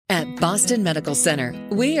At Boston Medical Center,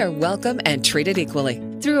 we are welcome and treated equally.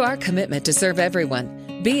 Through our commitment to serve everyone,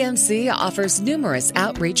 BMC offers numerous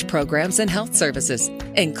outreach programs and health services,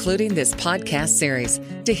 including this podcast series,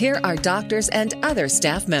 to hear our doctors and other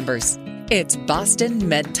staff members. It's Boston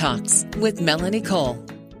Med Talks with Melanie Cole.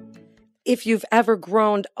 If you've ever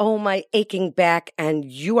groaned, "Oh, my aching back," and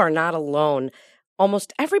you are not alone.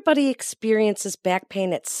 Almost everybody experiences back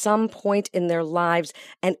pain at some point in their lives,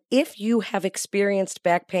 and if you have experienced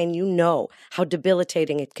back pain, you know how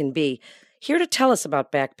debilitating it can be. Here to tell us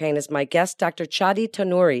about back pain is my guest, Dr. Chadi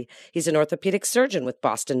Tanouri. He's an orthopedic surgeon with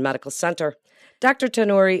Boston Medical Center. Dr.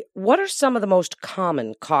 Tanouri, what are some of the most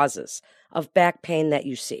common causes of back pain that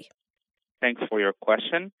you see? Thanks for your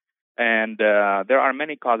question. And there are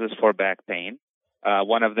many causes for back pain.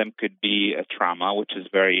 One of them could be a trauma, which is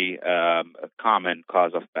very a common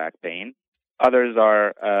cause of back pain. Others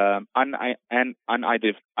are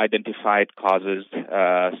unidentified causes,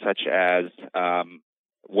 such as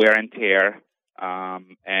wear and tear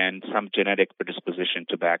and some genetic predisposition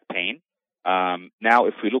to back pain. Now,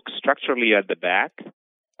 if we look structurally at the back,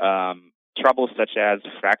 troubles such as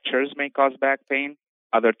fractures may cause back pain.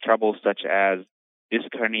 Other troubles such as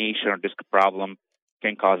disc herniation or disc problem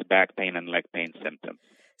can cause back pain and leg pain symptoms.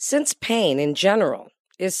 Since pain in general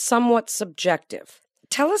is somewhat subjective,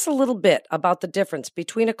 tell us a little bit about the difference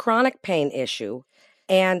between a chronic pain issue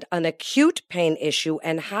and an acute pain issue,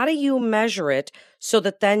 and how do you measure it so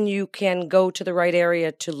that then you can go to the right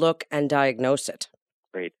area to look and diagnose it?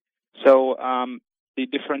 Great. So the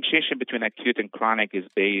differentiation between acute and chronic is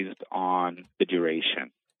based on the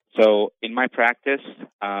duration. So in my practice,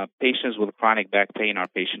 patients with chronic back pain are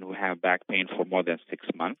patients who have back pain for more than 6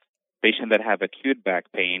 months. Patients that have acute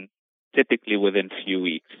back pain, typically within few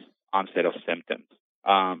weeks, onset of symptoms.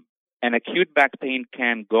 And acute back pain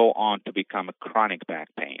can go on to become a chronic back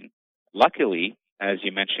pain. Luckily, as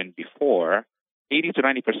you mentioned before, 80 to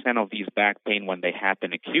 90% of these back pain, when they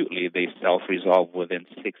happen acutely, they self-resolve within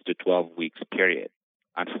 6 to 12 weeks period.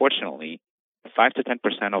 Unfortunately, 5 to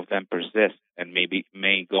 10% of them persist and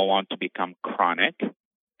may go on to become chronic.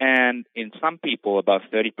 And in some people, about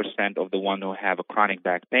 30% of the ones who have a chronic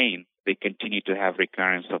back pain, they continue to have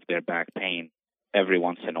recurrence of their back pain every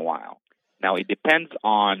once in a while. Now, it depends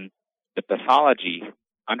on the pathology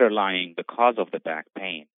underlying the cause of the back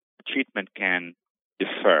pain. Treatment can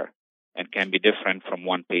differ and can be different from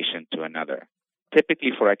one patient to another.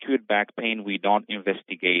 Typically, for acute back pain, we don't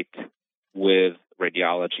investigate with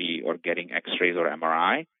radiology or getting x-rays or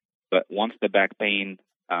MRI. But once the back pain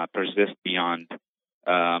persists beyond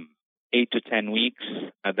 8 to 10 weeks,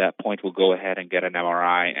 at that point we'll go ahead and get an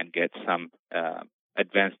MRI and get some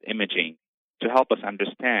advanced imaging to help us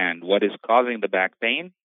understand what is causing the back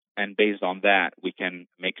pain. And based on that, we can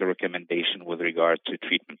make a recommendation with regard to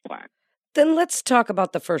treatment plan. Then let's talk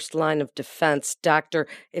about the first line of defense, doctor.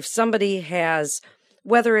 If somebody has,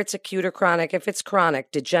 whether it's acute or chronic, if it's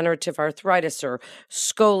chronic, degenerative arthritis or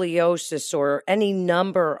scoliosis or any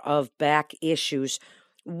number of back issues,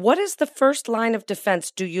 what is the first line of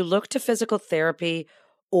defense? Do you look to physical therapy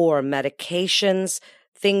or medications,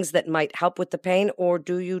 things that might help with the pain, or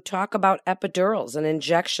do you talk about epidurals and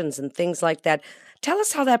injections and things like that? Tell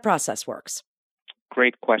us how that process works.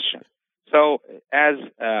 Great question. So as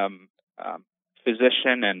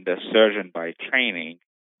physician and a surgeon by training,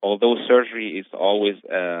 although surgery is always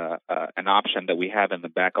an option that we have in the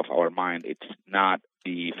back of our mind, it's not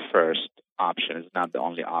the first option. It's not the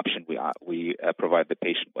only option we provide the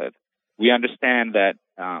patient with. We understand that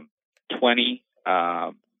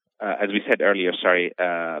as we said earlier,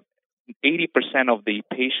 80% of the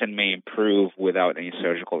patient may improve without any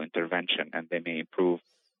surgical intervention, and they may improve.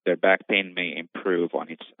 Their back pain may improve on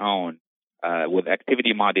its own with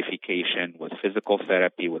activity modification, with physical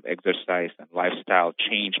therapy, with exercise and lifestyle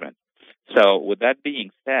changement. So with that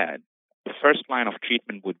being said, the first line of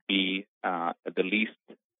treatment would be the least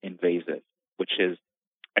invasive, which is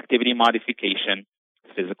activity modification,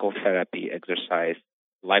 physical therapy, exercise,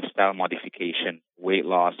 lifestyle modification, weight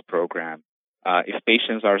loss program. If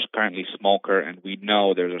patients are currently smoker, and we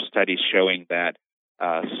know there are studies showing that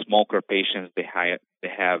smoker patients, they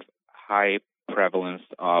have high prevalence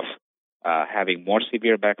of having more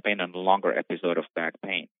severe back pain and a longer episode of back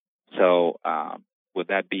pain. So with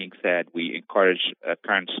that being said, we encourage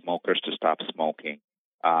current smokers to stop smoking.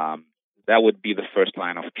 That would be the first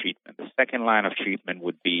line of treatment. The second line of treatment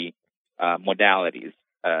would be modalities,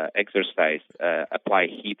 exercise, apply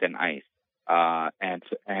heat and ice, and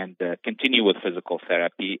continue with physical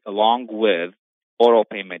therapy along with oral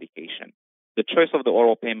pain medication. The choice of the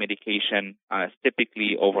oral pain medication is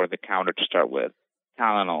typically over the counter to start with: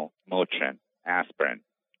 Tylenol, Motrin, aspirin.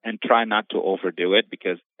 and try not to overdo it,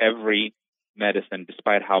 because every medicine,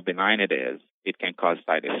 despite how benign it is, it can cause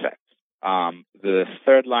side effects. The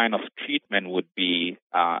third line of treatment would be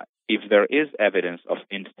if there is evidence of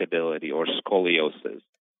instability or scoliosis,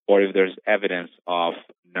 or if there's evidence of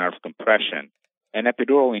nerve compression, an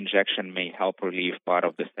epidural injection may help relieve part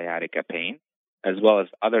of the sciatica pain, as well as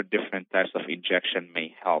other different types of injection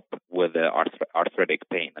may help with the arthritic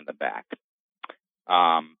pain in the back.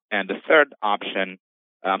 And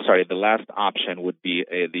the last option would be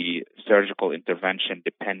the surgical intervention,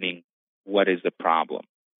 depending what is the problem.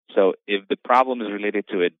 So if the problem is related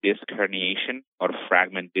to a disc herniation or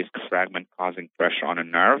disc fragment causing pressure on a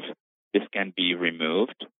nerve, this can be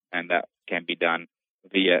removed, and that can be done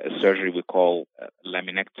via a surgery we call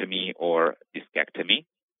laminectomy or discectomy.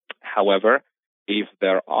 However, if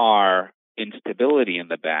there are instability in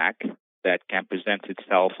the back that can present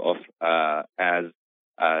itself as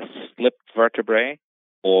slipped vertebrae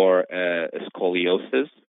or scoliosis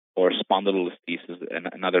or spondylolisthesis,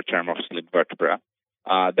 another term of slipped vertebra,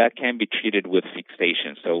 that can be treated with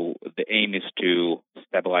fixation. So the aim is to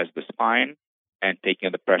stabilize the spine and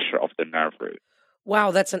taking the pressure off the nerve root.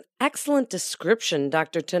 Wow, that's an excellent description,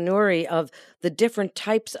 Dr. Tenouri, of the different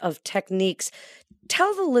types of techniques.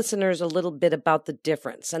 Tell the listeners a little bit about the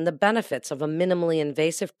difference and the benefits of a minimally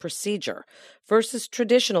invasive procedure versus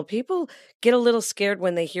traditional. People get a little scared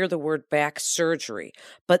when they hear the word back surgery,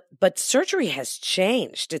 but surgery has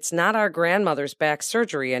changed. It's not our grandmother's back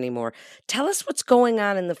surgery anymore. Tell us what's going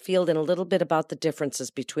on in the field and a little bit about the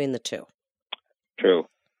differences between the two. True.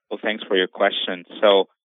 Well, thanks for your question. So,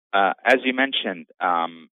 as you mentioned,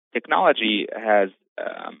 technology has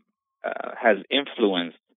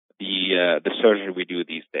influenced the surgery we do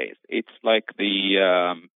these days. It's like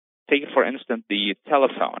take for instance the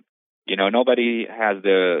telephone. Nobody has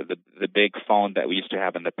the big phone that we used to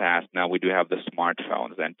have in the past. Now we do have the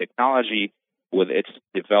smartphones, and technology with its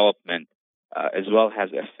development as well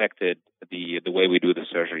has affected the way we do the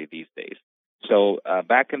surgery these days. So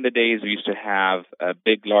back in the days, we used to have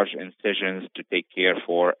big, large incisions to take care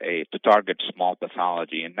to target small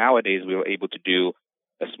pathology, and nowadays we were able to do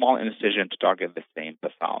a small incision to target the same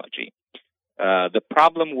pathology. The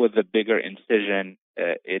problem with the bigger incision,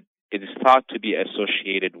 it is thought to be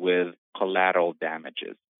associated with collateral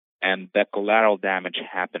damages, and that collateral damage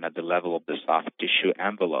happen at the level of the soft tissue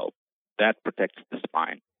envelope that protects the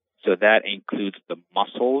spine. So that includes the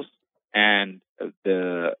muscles and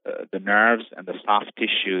the nerves and the soft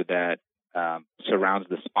tissue that surrounds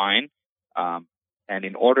the spine. And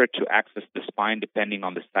in order to access the spine, depending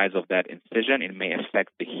on the size of that incision, it may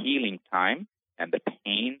affect the healing time and the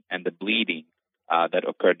pain and the bleeding that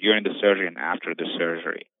occurred during the surgery and after the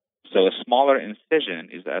surgery. So a smaller incision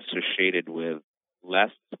is associated with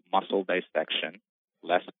less muscle dissection,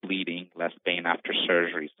 less bleeding, less pain after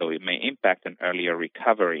surgery. So it may impact an earlier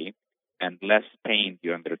recovery and less pain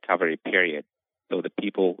during the recovery period. So the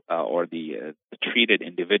people or the treated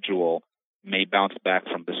individual may bounce back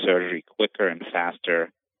from the surgery quicker and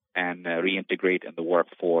faster and reintegrate in the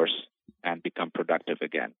workforce and become productive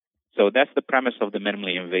again. So that's the premise of the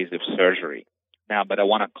minimally invasive surgery. Now, but I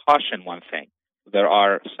want to caution one thing. There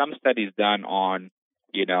are some studies done on,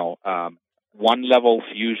 one-level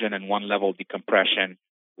fusion and one-level decompression,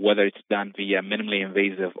 whether it's done via minimally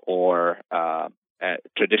invasive or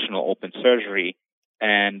traditional open surgery.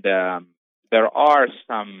 And there are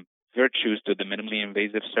some virtues to the minimally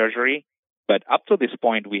invasive surgery, but up to this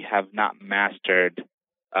point, we have not mastered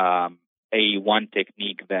one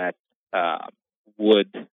technique that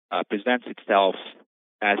would present itself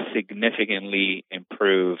as significantly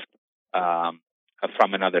improved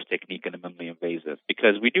from another technique in the minimally invasive,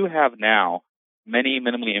 because we do have now many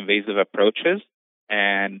minimally invasive approaches,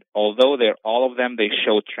 and although all of them, they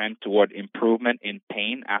show trend toward improvement in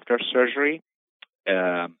pain after surgery,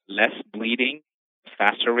 less bleeding,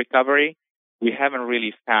 faster recovery, we haven't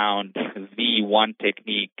really found the one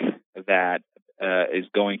technique that is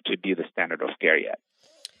going to be the standard of care yet.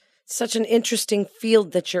 Such an interesting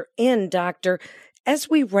field that you're in, Doctor. As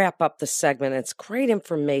we wrap up the segment, it's great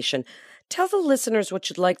information. Tell the listeners what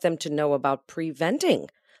you'd like them to know about preventing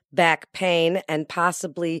back pain and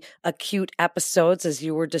possibly acute episodes, as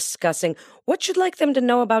you were discussing. What you'd like them to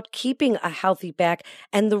know about keeping a healthy back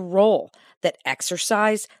and the role that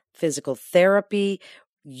exercise, physical therapy,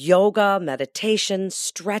 yoga, meditation,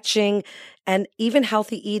 stretching, and even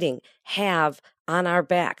healthy eating have on our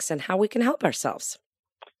backs and how we can help ourselves.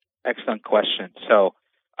 Excellent question. So,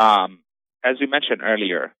 as we mentioned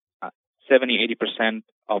earlier, 70-80%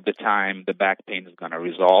 of the time the back pain is going to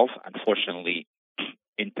resolve. Unfortunately,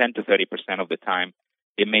 in 10 to 30% of the time,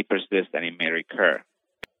 it may persist and it may recur.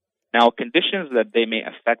 Now, conditions that they may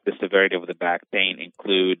affect the severity of the back pain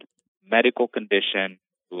include medical condition,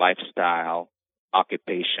 lifestyle,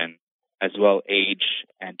 occupation, as well age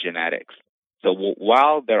and genetics. So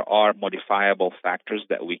while there are modifiable factors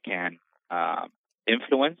that we can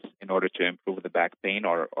influence in order to improve the back pain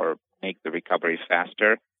or make the recovery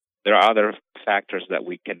faster, there are other factors that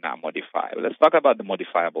we cannot modify. Let's talk about the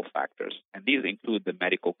modifiable factors, and these include the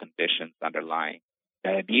medical conditions underlying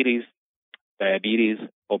diabetes,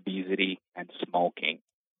 obesity, and smoking.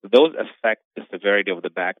 Those affect the severity of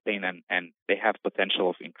the back pain, and they have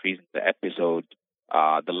potential of increasing the episode,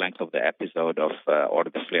 the length of the episode or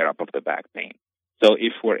the flare-up of the back pain. So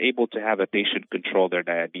if we're able to have a patient control their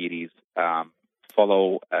diabetes,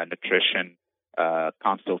 follow nutrition,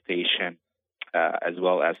 consultation, as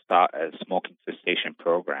well as a smoking cessation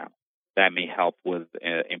program, that may help with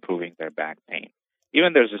improving their back pain.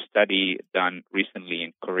 Even there's a study done recently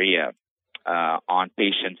in Korea on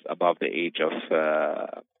patients above the age of,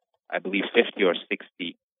 I believe, 50 or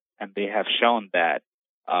 60, and they have shown that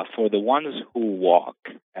for the ones who walk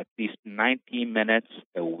at least 90 minutes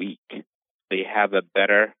a week, they have a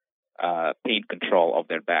better pain control of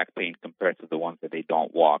their back pain compared to the ones that they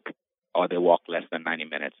don't walk, or they walk less than 90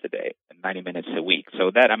 minutes a week.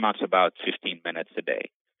 So that amounts to about 15 minutes a day.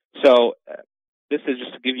 So this is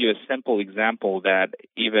just to give you a simple example that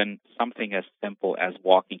even something as simple as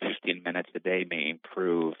walking 15 minutes a day may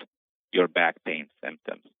improve your back pain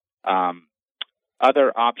symptoms.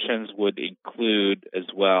 Other options would include as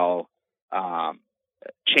well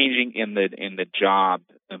changing in the job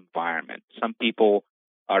environment. Some people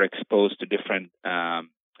are exposed to different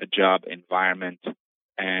job environments,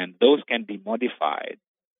 and those can be modified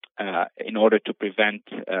in order to prevent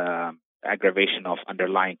aggravation of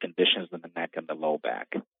underlying conditions in the neck and the low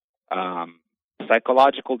back.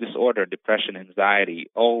 Psychological disorder, depression,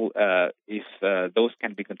 anxiety, if those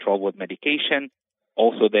can be controlled with medication,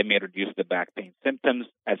 also they may reduce the back pain symptoms.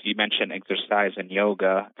 As you mentioned, exercise and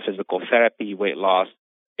yoga, physical therapy, weight loss,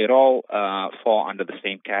 it all fall under the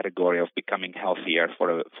same category of becoming healthier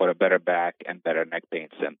for a better back and better neck pain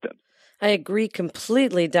symptoms. I agree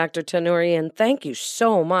completely, Dr. Tenouri, and thank you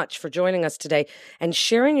so much for joining us today and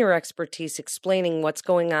sharing your expertise explaining what's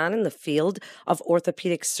going on in the field of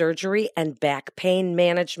orthopedic surgery and back pain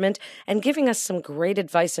management, and giving us some great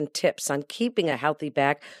advice and tips on keeping a healthy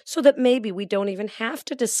back so that maybe we don't even have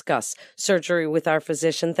to discuss surgery with our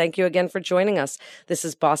physician. Thank you again for joining us. This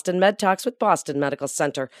is Boston Med Talks with Boston Medical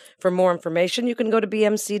Center. For more information, you can go to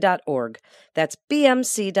bmc.org. That's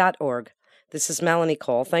bmc.org. This is Melanie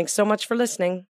Cole. Thanks so much for listening.